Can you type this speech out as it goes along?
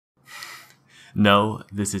No,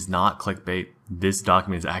 this is not clickbait. This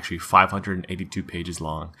document is actually 582 pages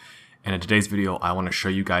long. And in today's video, I want to show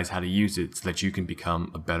you guys how to use it so that you can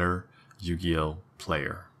become a better Yu-Gi-Oh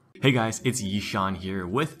player. Hey guys, it's Yishan here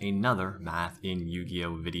with another Math in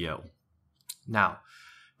Yu-Gi-Oh video. Now,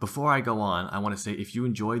 before I go on, I want to say if you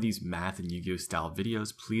enjoy these Math and Yu-Gi-Oh style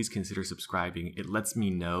videos, please consider subscribing. It lets me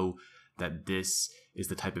know that this is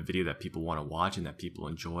the type of video that people want to watch and that people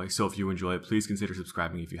enjoy. So if you enjoy it, please consider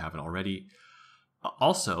subscribing if you haven't already.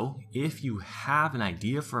 Also, if you have an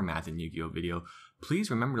idea for a Math and Yu-Gi-Oh video,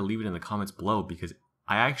 please remember to leave it in the comments below, because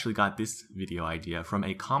I actually got this video idea from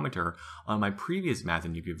a commenter on my previous Math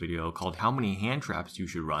and Yu-Gi-Oh video called How Many Hand Traps You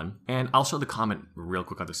Should Run. And I'll show the comment real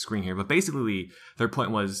quick on the screen here, but basically their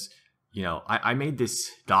point was, you know, I made this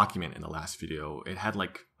document in the last video. It had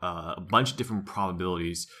like a bunch of different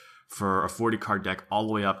probabilities for a 40 card deck all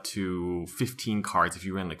the way up to 15 cards if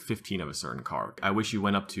you ran like 15 of a certain card. I wish you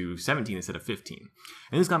went up to 17 instead of 15.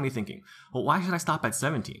 And this got me thinking, well, why should I stop at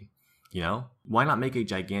 17? You know, why not make a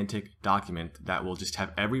gigantic document that will just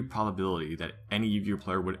have every probability that any Yu-Gi-Oh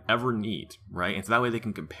player would ever need, right? And so that way they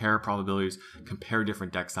can compare probabilities, compare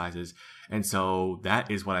different deck sizes. And so that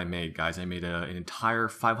is what I made, guys. I made an entire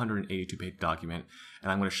 582 page document, and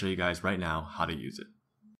I'm going to show you guys right now how to use it.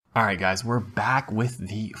 All right, guys, we're back with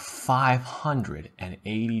the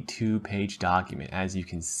 582 page document, as you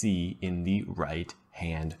can see in the right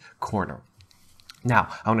hand corner. Now,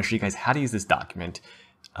 I want to show you guys how to use this document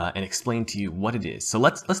and explain to you what it is. So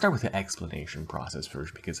let's start with the explanation process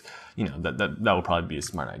first, because you know that will probably be a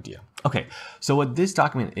smart idea. Okay, so what this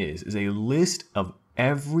document is a list of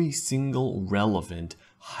every single relevant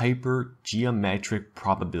hypergeometric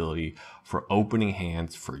probability for opening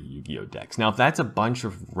hands for Yu-Gi-Oh decks. Now, if that's a bunch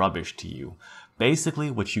of rubbish to you,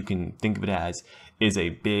 basically what you can think of it as is a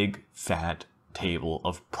big fat table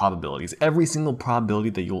of probabilities. Every single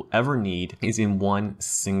probability that you'll ever need is in one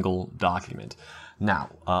single document.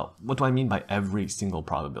 Now, what do I mean by every single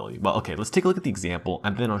probability? Well, okay, let's take a look at the example,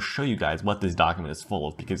 and then I'll show you guys what this document is full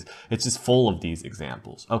of, because it's just full of these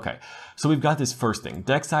examples. Okay, so we've got this first thing,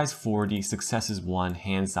 deck size 40, successes 1,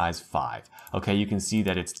 hand size 5. Okay, you can see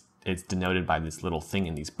that it's denoted by this little thing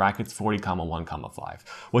in these brackets, 40, 1,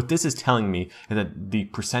 5. What this is telling me is that the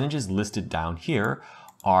percentages listed down here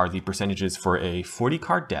are the percentages for a 40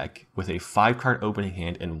 card deck with a 5 card opening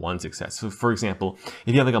hand and 1 success. So for example,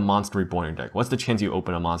 if you have like a Monster Reborn in your deck, what's the chance you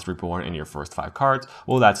open a Monster Reborn in your first 5 cards?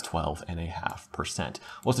 Well, that's 12.5%.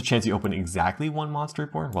 What's the chance you open exactly 1 Monster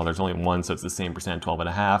Reborn? Well, there's only 1, so it's the same percent,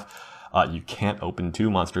 12.5. You can't open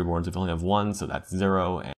 2 Monster Reborns if you only have 1, so that's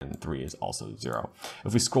 0, and 3 is also 0.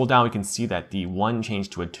 If we scroll down, we can see that the 1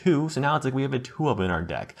 changed to a 2, so now it's like we have a 2 up in our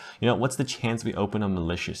deck. You know, what's the chance we open a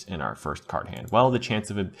Malicious in our first card hand? Well, the chance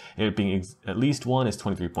of it being at least 1 is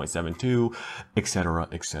 23.72, etc.,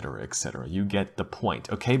 etc., etc. You get the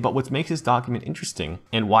point, okay? But what makes this document interesting,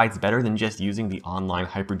 and why it's better than just using the online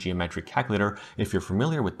hypergeometric calculator, if you're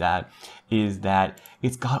familiar with that, is that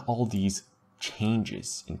it's got all these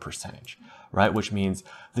changes in percentage, right? Which means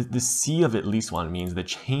the C of at least 1 means the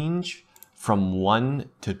change from 1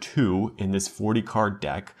 to 2 in this 40 card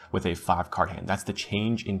deck with a 5 card hand. That's the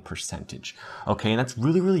change in percentage. Okay, and that's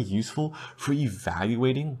really, really useful for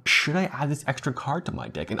evaluating, should I add this extra card to my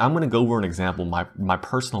deck? And I'm gonna go over an example, my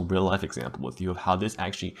personal real life example with you of how this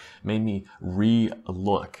actually made me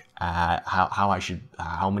re-look at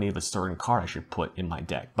how many of a certain card I should put in my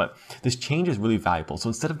deck. But this change is really valuable. So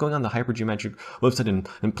instead of going on the hypergeometric website and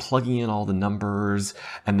plugging in all the numbers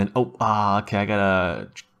and then, okay, I gotta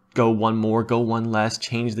go 1 more, go 1 less,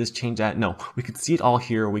 change this, change that. No, we can see it all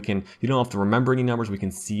here. You don't have to remember any numbers. We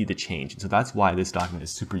can see the change. And so that's why this document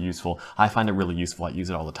is super useful. I find it really useful. I use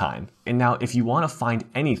it all the time. And now if you want to find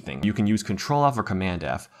anything, you can use Control F or Command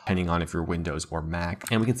F, depending on if you're Windows or Mac.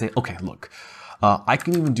 And we can say, okay, look, I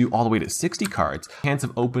can even do all the way to 60 cards. Chance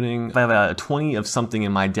of opening, if I have a 20 of something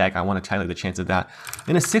in my deck, I want to calculate the chance of that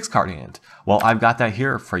in a 6 card hand. Well, I've got that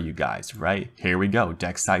here for you guys, right? Here we go.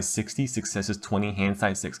 Deck size 60, successes 20, hand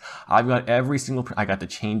size 6. I've got every single, I got the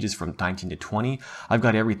changes from 19 to 20. I've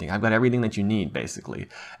got everything. I've got everything that you need, basically.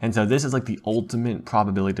 And so this is like the ultimate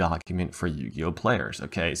probability document for Yu-Gi-Oh players,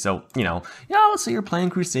 okay? So, you know, let's say you're playing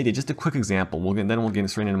Crusadia. Just a quick example. Then we'll get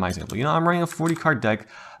straight into my example. You know, I'm running a 40 card deck.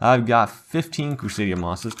 I've got 15 Crusadia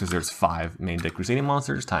monsters, because there's 5 main deck Crusadia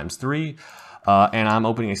monsters times 3. And I'm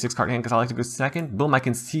opening a 6 card hand because I like to go second. Boom, I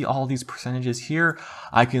can see all these percentages here.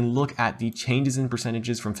 I can look at the changes in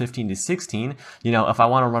percentages from 15 to 16. You know, if I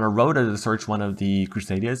want to run a rota to search one of the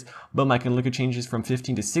Crusadias, boom, I can look at changes from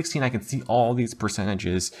 15 to 16. I can see all these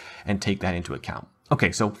percentages and take that into account.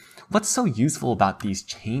 Okay, so what's so useful about these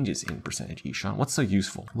changes in percentage, Yishan? What's so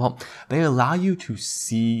useful? Well, they allow you to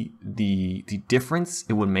see the difference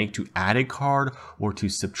it would make to add a card or to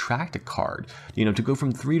subtract a card. You know, to go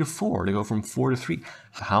from 3 to 4, to go from 4 to 3.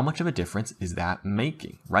 How much of a difference is that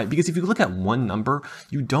making, right? Because if you look at one number,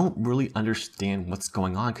 you don't really understand what's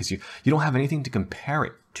going on because you don't have anything to compare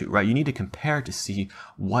it to, right? You need to compare to see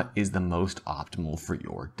what is the most optimal for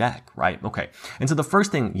your deck, right? Okay. And so the first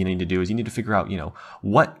thing you need to do is you need to figure out, you know,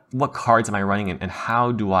 what cards am I running and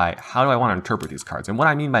how do I want to interpret these cards? And what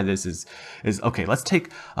I mean by this is okay, let's take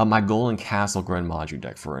my Golden Castle Grand Madru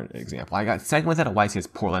deck for an example. I got second with it at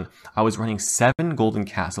YCS Portland. I was running 7 Golden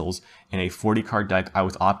Castles in a 40 card deck. I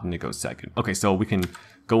was opting to go second. Okay, so we can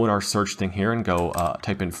go in our search thing here and go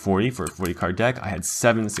type in 40 for a 40 card deck. I had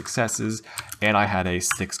 7 successes and I had a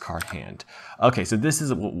 6 card hand. Okay, so this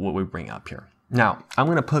is what we bring up here. Now, I'm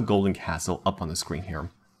going to put Golden Castle up on the screen here.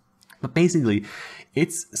 But basically,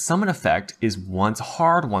 its summon effect is once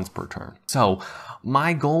per turn. So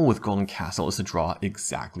my goal with Golden Castle is to draw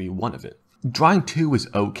exactly one of it. Drawing 2 is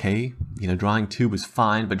okay, you know, drawing 2 is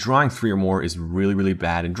fine, but drawing 3 or more is really, really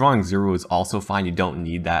bad, and drawing 0 is also fine. You don't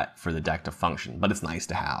need that for the deck to function, but it's nice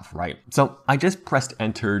to have, right? So I just pressed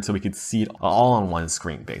enter so we could see it all on one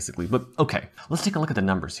screen, basically. But okay, let's take a look at the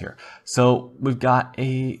numbers here. So we've got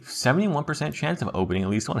a 71% chance of opening at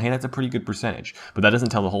least one. Hey, that's a pretty good percentage, but that doesn't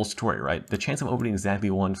tell the whole story, right? The chance of opening exactly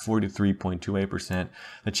 1, 43.28%.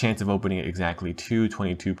 The chance of opening exactly 2,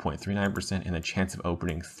 22.39%, and the chance of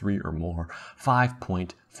opening 3 or more,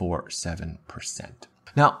 5.47%.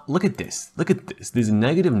 Now, look at this. Look at this. These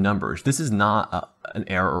negative numbers. This is not an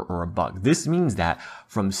error or a bug. This means that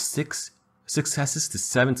from 6 successes to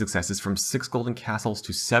 7 successes, from 6 golden castles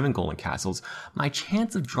to 7 golden castles, my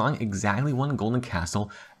chance of drawing exactly 1 golden castle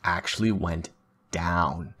actually went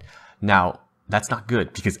down. Now, that's not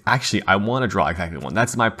good because actually I want to draw exactly 1.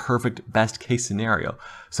 That's my perfect best case scenario.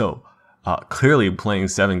 So clearly playing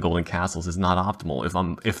 7 golden castles is not optimal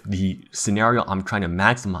if the scenario I'm trying to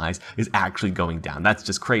maximize is actually going down. That's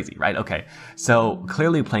just crazy, right? Okay, so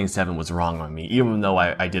clearly playing 7 was wrong on me, even though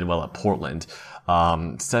I did well at Portland.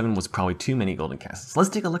 7 was probably too many golden castles. Let's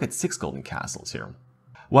take a look at 6 golden castles here.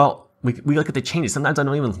 Well, we look at the changes. Sometimes I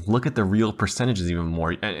don't even look at the real percentages even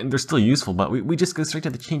more, and they're still useful, but we just go straight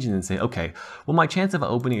to the changes and say, okay, well, my chance of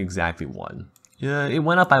opening exactly 1. It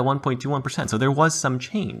went up by 1.21%, so there was some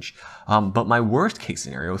change. But my worst case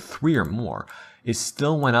scenario, 3 or more, is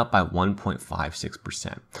still went up by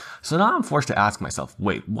 1.56%. So now I'm forced to ask myself,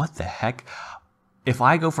 wait, what the heck? If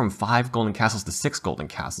I go from 5 golden castles to 6 golden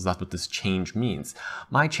castles, that's what this change means.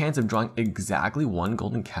 My chance of drawing exactly 1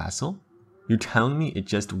 golden castle, you're telling me it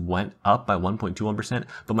just went up by 1.21%,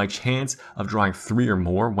 but my chance of drawing 3 or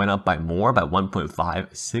more went up by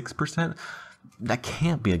 1.56%? That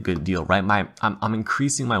can't be a good deal, right? I'm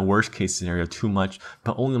increasing my worst case scenario too much,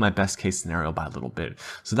 but only my best case scenario by a little bit.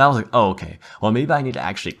 So that was like, oh, okay. Well, maybe I need to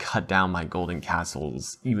actually cut down my golden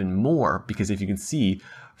castles even more, because if you can see,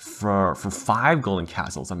 for 5 golden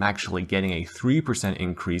castles, I'm actually getting a 3%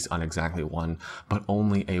 increase on exactly 1, but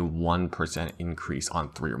only a 1% increase on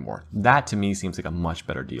 3 or more. That to me seems like a much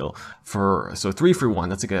better deal. So 3 for 1,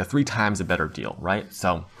 that's like a 3 times a better deal, right?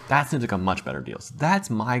 So that seems like a much better deal. So that's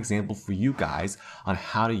my example for you guys on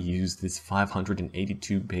how to use this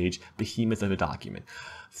 582-page behemoth of a document.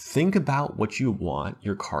 Think about what you want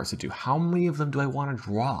your cards to do. How many of them do I want to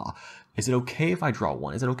draw? Is it okay if I draw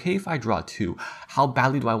 1? Is it okay if I draw 2? How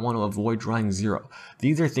badly do I want to avoid drawing 0?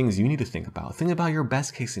 These are things you need to think about. Think about your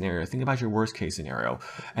best case scenario. Think about your worst case scenario.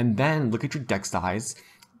 And then look at your deck size.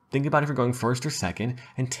 Think about if you're going first or second,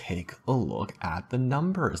 and take a look at the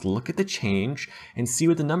numbers. Look at the change and see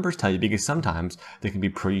what the numbers tell you, because sometimes they can be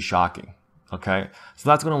pretty shocking. Okay, so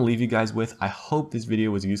that's what I'll leave you guys with. I hope this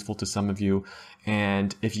video was useful to some of you,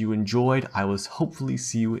 and if you enjoyed, I will hopefully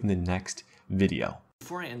see you in the next video.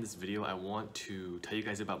 Before I end this video, I want to tell you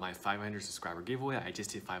guys about my 500 subscriber giveaway. I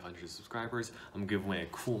just hit 500 subscribers. I'm giving away a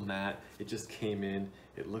cool mat. It just came in.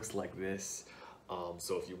 It looks like this.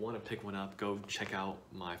 So if you want to pick one up, go check out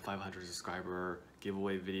my 500 subscriber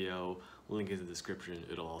giveaway video. Link is in the description.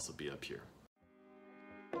 It'll also be up here.